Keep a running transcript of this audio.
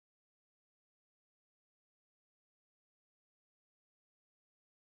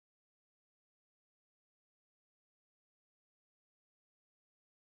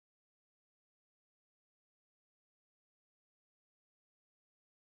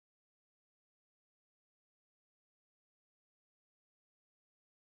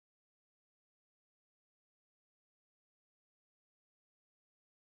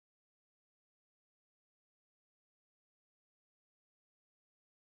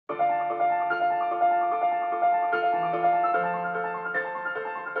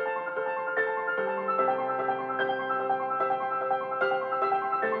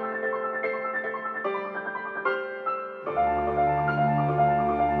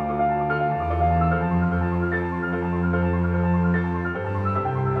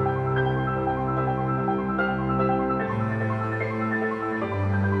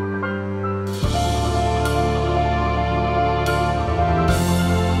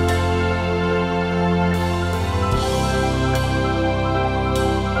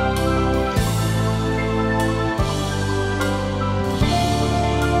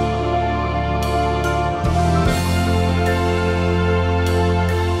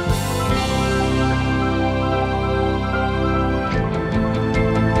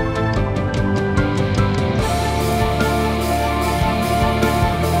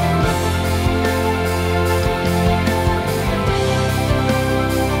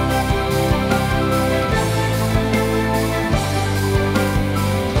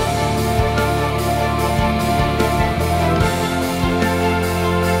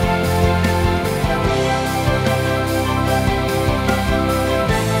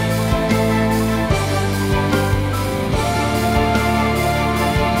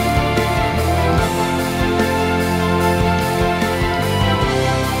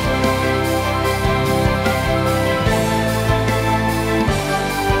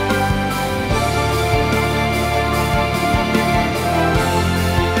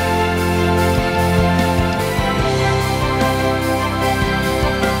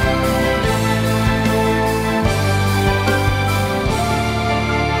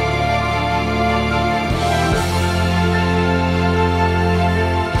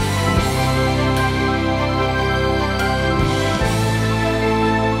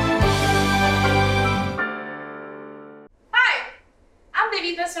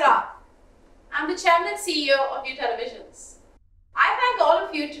Saath. I'm the Chairman and CEO of View Televisions. I thank all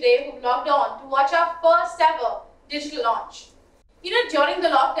of you today who've logged on to watch our first ever digital launch. During the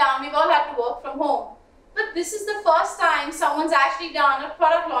lockdown, we've all had to work from home. But this is the first time someone's actually done a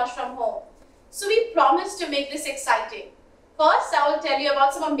product launch from home. So we promised to make this exciting. First, I will tell you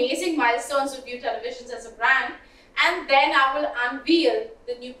about some amazing milestones of View Televisions as a brand, and then I will unveil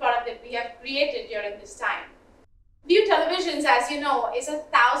the new product that we have created during this time. View Televisions, as you know, is a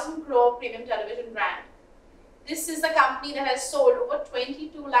 1,000 crore premium television brand. This is the company that has sold over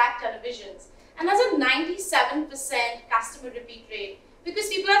 22 lakh televisions and has a 97% customer repeat rate because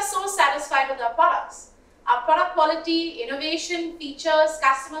people are so satisfied with our products. Our product quality, innovation, features,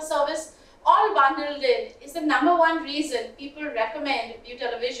 customer service, all bundled in is the #1 reason people recommend View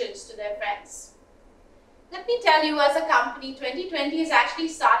Televisions to their friends. Let me tell you, as a company, 2020 has actually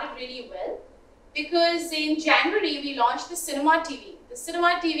started really well. Because in January, we launched the Cinema TV. The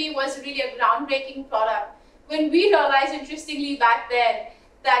Cinema TV was really a groundbreaking product when we realized, interestingly, back then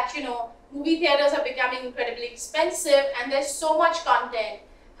that, movie theaters are becoming incredibly expensive and there's so much content.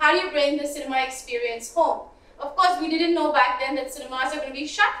 How do you bring the cinema experience home? Of course, we didn't know back then that cinemas are going to be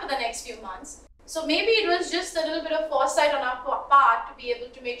shut for the next few months. So maybe it was just a little bit of foresight on our part to be able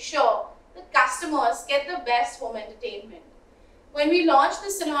to make sure that customers get the best home entertainment. When we launched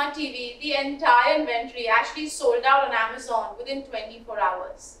the Cinema TV, the entire inventory actually sold out on Amazon within 24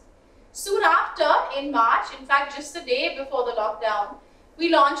 hours. Soon after, in March, in fact just the day before the lockdown, we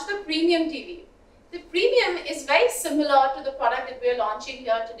launched the Premium TV. The Premium is very similar to the product that we are launching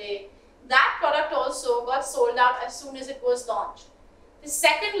here today. That product also got sold out as soon as it was launched. The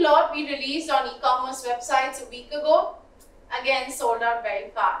second lot we released on e-commerce websites a week ago, again sold out very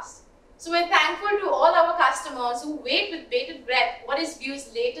fast. So we're thankful to all our customers who wait with bated breath what is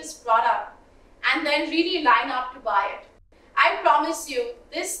View's latest product and then really line up to buy it. I promise you,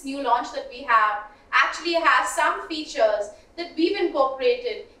 this new launch that we have actually has some features that we've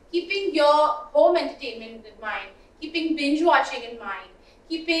incorporated, keeping your home entertainment in mind, keeping binge watching in mind,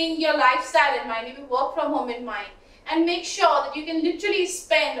 keeping your lifestyle in mind, maybe work from home in mind, and make sure that you can literally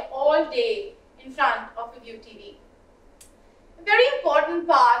spend all day in front of a View TV. A very important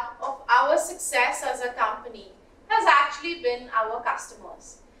part of our success as a company has actually been our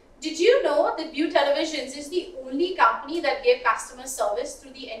customers. Did you know that View Televisions is the only company that gave customer service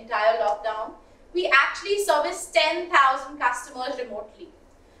through the entire lockdown? We actually serviced 10,000 customers remotely.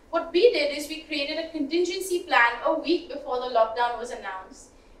 What we did is we created a contingency plan a week before the lockdown was announced.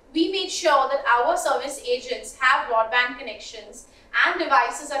 We made sure that our service agents have broadband connections and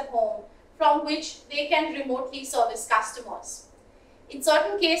devices at home from which they can remotely service customers. In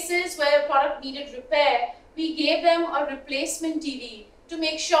certain cases where a product needed repair, we gave them a replacement TV to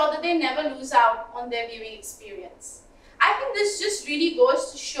make sure that they never lose out on their viewing experience. I think this just really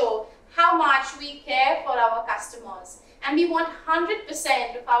goes to show how much we care for our customers, and we want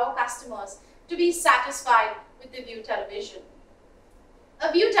 100% of our customers to be satisfied with the View Television.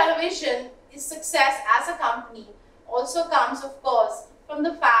 A View Television's success as a company also comes, of course, from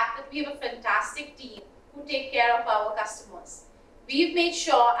the fact that we have a fantastic team who take care of our customers. We've made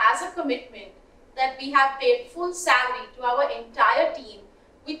sure as a commitment that we have paid full salary to our entire team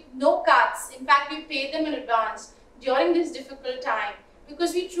with no cuts. In fact, we paid them in advance during this difficult time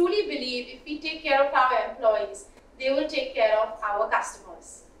because we truly believe if we take care of our employees, they will take care of our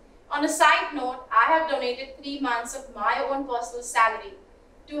customers. On a side note, I have donated 3 months of my own personal salary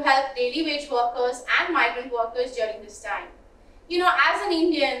to help daily wage workers and migrant workers during this time. As an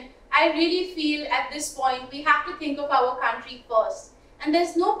Indian, I really feel at this point we have to think of our country first. And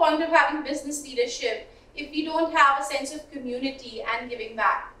there's no point of having business leadership if we don't have a sense of community and giving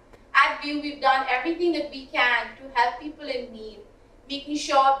back. At View, we've done everything that we can to help people in need, making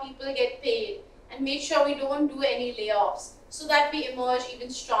sure people get paid and make sure we don't do any layoffs so that we emerge even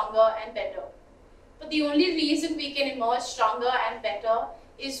stronger and better. But the only reason we can emerge stronger and better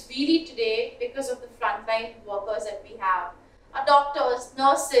is really today because of the frontline workers that we have. Our doctors,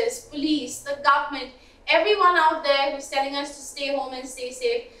 nurses, police, the government, everyone out there who's telling us to stay home and stay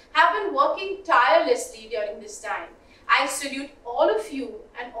safe have been working tirelessly during this time. I salute all of you,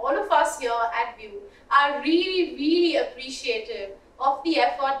 and all of us here at View are really, really appreciative of the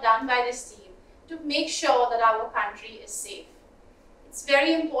effort done by this team to make sure that our country is safe. It's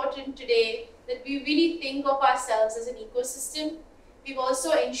very important today that we really think of ourselves as an ecosystem. We've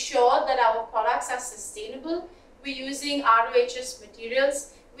also ensured that our products are sustainable. We're using ROHS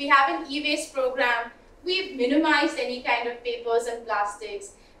materials. We have an e-waste program. We've minimized any kind of papers and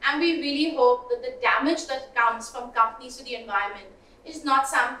plastics. And we really hope that the damage that comes from companies to the environment is not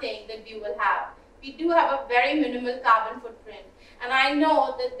something that we will have. We do have a very minimal carbon footprint. And I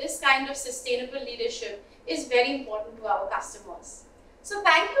know that this kind of sustainable leadership is very important to our customers. So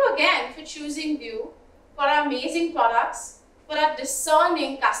thank you again for choosing View, for our amazing products, for our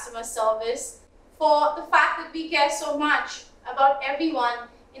discerning customer service, for the fact that we care so much about everyone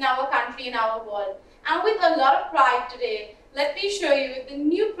in our country, in our world. And with a lot of pride today, let me show you the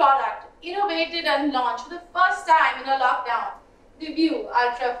new product, innovated and launched for the first time in a lockdown, the View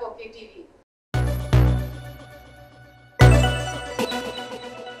Ultra 4K TV.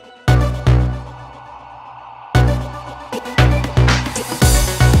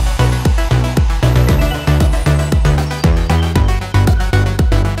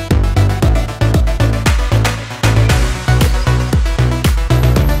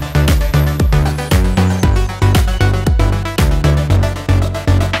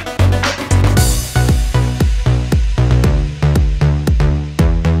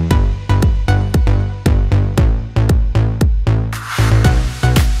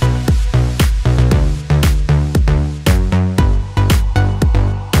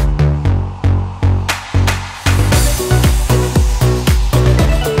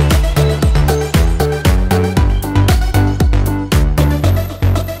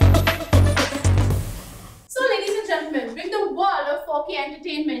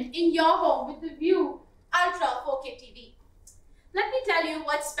 Entertainment in your home with the View Ultra 4K TV. Let me tell you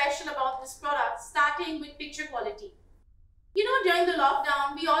what's special about this product, starting with picture quality. You know, during the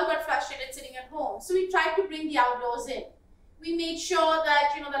lockdown, we all got frustrated sitting at home, so we tried to bring the outdoors in. We made sure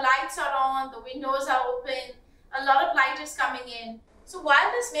that, the lights are on, the windows are open, a lot of light is coming in. So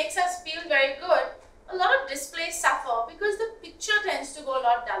while this makes us feel very good, a lot of displays suffer because the picture tends to go a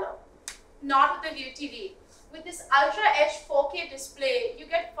lot duller. Not with the View TV. With this Ultra Edge 4K display, you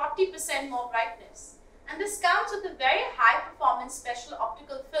get 40% more brightness. And this comes with a very high performance special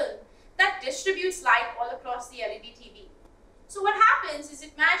optical film that distributes light all across the LED TV. So what happens is,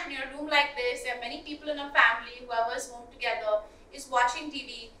 imagine you're in a room like this, there are many people in a family, whoever's home together is watching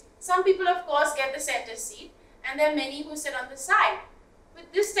TV. Some people of course get the center seat, and there are many who sit on the side.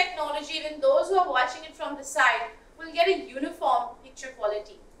 With this technology, even those who are watching it from the side will get a uniform picture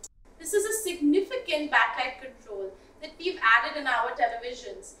quality. This is a significant backlight control that we've added in our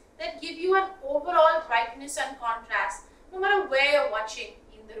televisions that give you an overall brightness and contrast no matter where you're watching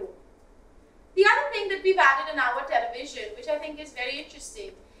in the room. The other thing that we've added in our television, which I think is very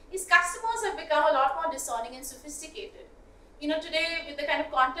interesting, is customers have become a lot more discerning and sophisticated. Today with the kind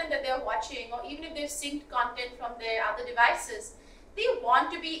of content that they're watching, or even if they've synced content from their other devices, they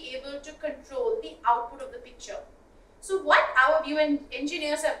want to be able to control the output of the picture. So what our viewer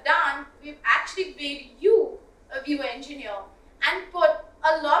engineers have done, we've actually made you a viewer engineer and put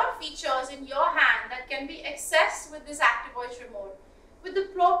a lot of features in your hand that can be accessed with this active voice remote with the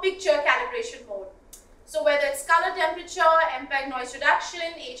Pro Picture calibration mode. So whether it's color temperature, MPEG noise reduction,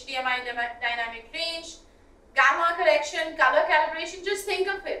 HDMI dynamic range, gamma correction, color calibration, just think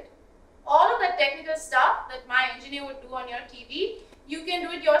of it. All of that technical stuff that my engineer would do on your TV, you can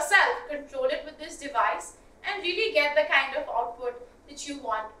do it yourself, control it with this device, and really get the kind of output that you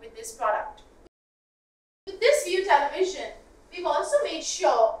want with this product. With this View television, we've also made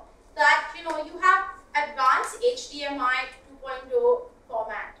sure that you have advanced HDMI 2.0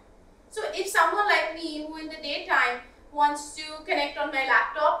 format. So if someone like me who in the daytime wants to connect on my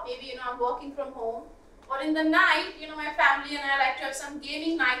laptop, maybe I'm working from home, or in the night, my family and I like to have some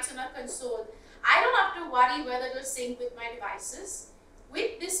gaming nights on a console, I don't have to worry whether it will sync with my devices.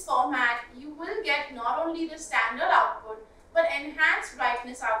 With this format, you will get not only the standard output, but enhanced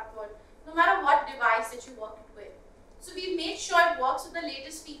brightness output, no matter what device that you work it with. So we've made sure it works with the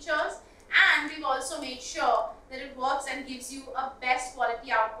latest features, and we've also made sure that it works and gives you a best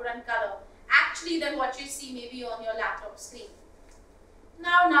quality output and color, actually than what you see maybe on your laptop screen.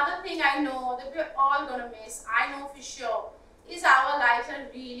 Now, another thing I know that we're all going to miss, I know for sure, is our lives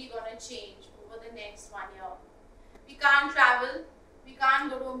are really going to change over the next 1 year. We can't travel. We can't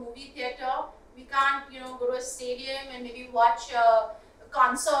go to a movie theater, we can't go to a stadium and maybe watch a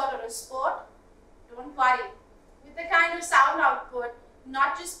concert or a sport. Don't worry. With the kind of sound output,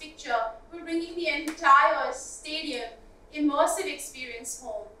 not just picture, we're bringing the entire stadium immersive experience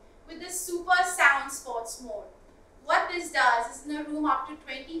home with this super sound sports mode. What this does is, in a room up to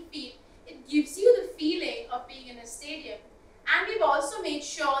 20 feet, it gives you the feeling of being in a stadium. And we've also made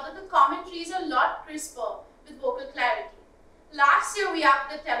sure that the commentary is a lot crisper with vocal clarity. Last year, we upped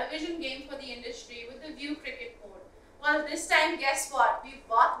the television game for the industry with the View Cricket mode. Well, this time, guess what? We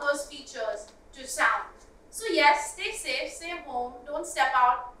brought those features to sound. So yes, stay safe, stay home, don't step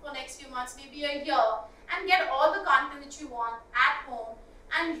out for next few months, maybe a year, and get all the content that you want at home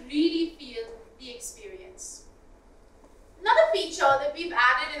and really feel the experience. Another feature that we've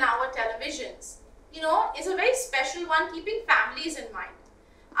added in our televisions, is a very special one, keeping families in mind.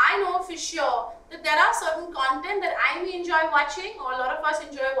 I know for sure that there are certain content that I may enjoy watching, or a lot of us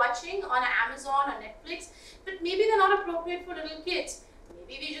enjoy watching on Amazon or Netflix, but maybe they're not appropriate for little kids.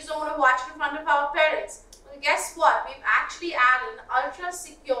 Maybe we just don't want to watch it in front of our parents. Well, guess what? We've actually added an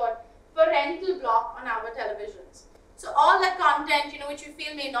ultra-secure parental block on our televisions. So all that content, which you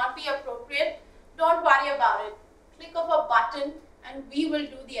feel may not be appropriate, don't worry about it. Click of a button and we will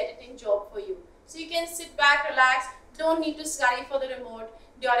do the editing job for you. So you can sit back, relax, don't need to scurry for the remote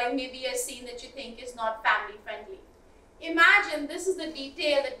during maybe a scene that you think is not family friendly. Imagine this is the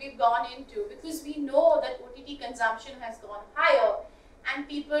detail that we've gone into, because we know that OTT consumption has gone higher and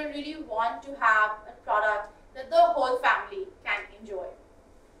people really want to have a product that the whole family can enjoy.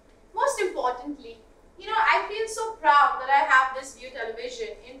 Most importantly, I feel so proud that I have this View television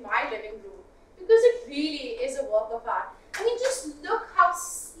in my living room, because it really is a work of art. I mean, just look how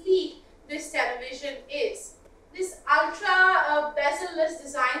sleek this television is. This ultra bezel-less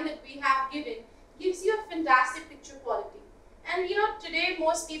design that we have given gives you a fantastic picture quality. And today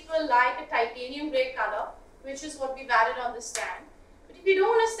most people like a titanium grey color, which is what we've added on the stand. But if you don't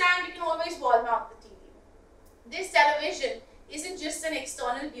want a stand, you can always wall mount the TV. This television isn't just an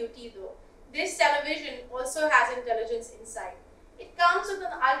external beauty though. This television also has intelligence inside. It comes with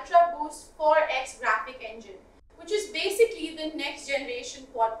an Ultra Boost 4X graphic engine, which is basically the next generation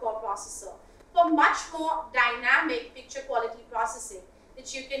quad-core processor for much more dynamic picture quality processing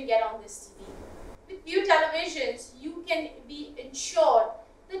that you can get on this TV. With View televisions, you can be ensured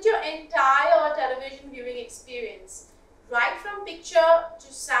that your entire television viewing experience, right from picture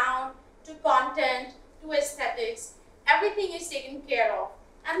to sound to content to aesthetics, everything is taken care of.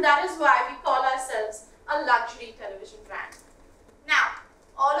 And that is why we call ourselves a luxury television brand. Now,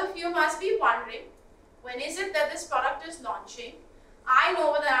 all of you must be wondering, when is it that this product is launching? I know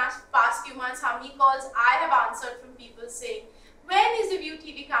over the past few months how many calls I have answered from people saying, when is the View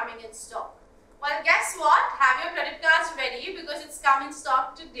TV coming in stock? Well, guess what? Have your credit cards ready, because it's come in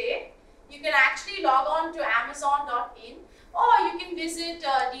stock today. You can actually log on to amazon.in, or you can visit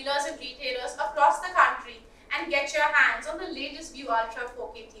dealers and retailers across the country and get your hands on the latest View Ultra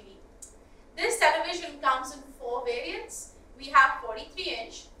 4K TV. This television comes in 4 variants. We have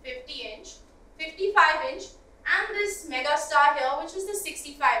 43-inch, 50-inch, 55-inch, and this mega star here, which is the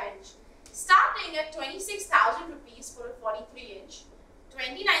 65-inch. Starting at 26,000 rupees for a 43-inch,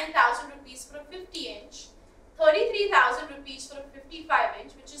 29,000 rupees for a 50-inch, 33,000 rupees for a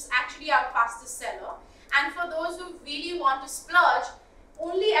 55-inch, which is actually our fastest seller. And for those who really want to splurge,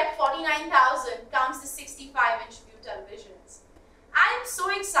 only at 49,000 comes the 65-inch View televisions. I am so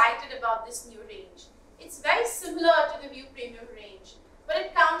excited about this new range. It's very similar to the View Premium range, but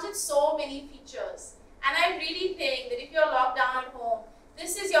it comes with so many features. And I really think that if you're locked down at home,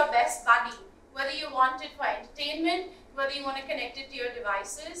 this is your best buddy. Whether you want it for entertainment, whether you want to connect it to your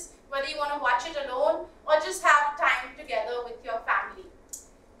devices, whether you want to watch it alone, or just have time together with your family.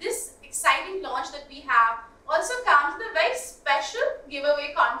 This exciting launch that we have also comes with a very special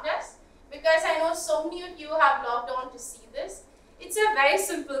giveaway contest, because I know so many of you have logged on to see this. It's a very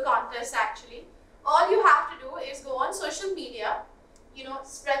simple contest actually. All you have to do is go on social media,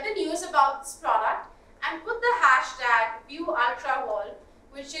 spread the news about this product and put the hashtag ViewUltraWorld,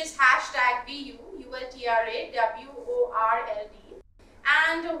 which is hashtag ViewUltraWorld,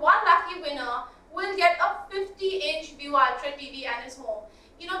 and one lucky winner will get a 50-inch View Ultra TV and his home.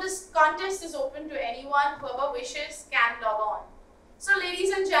 This contest is open to anyone. Whoever wishes can log on. So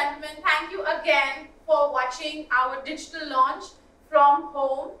ladies and gentlemen, thank you again for watching our digital launch from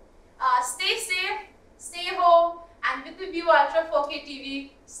home. Stay safe, stay home, and with the View Ultra 4K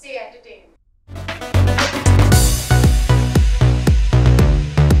TV, stay entertained.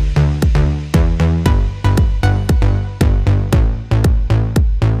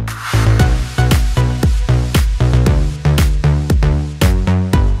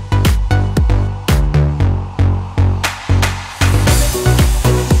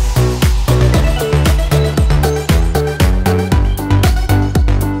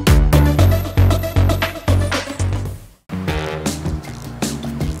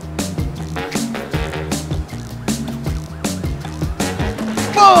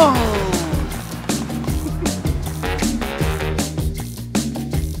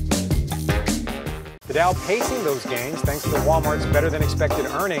 The Dow pacing those gains thanks to Walmart's better than expected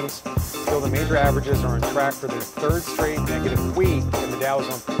earnings. Still, the major averages are on track for their 3rd straight negative week, and the Dow's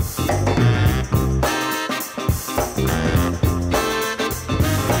on.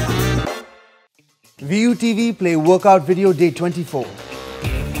 View TV play workout video day 24.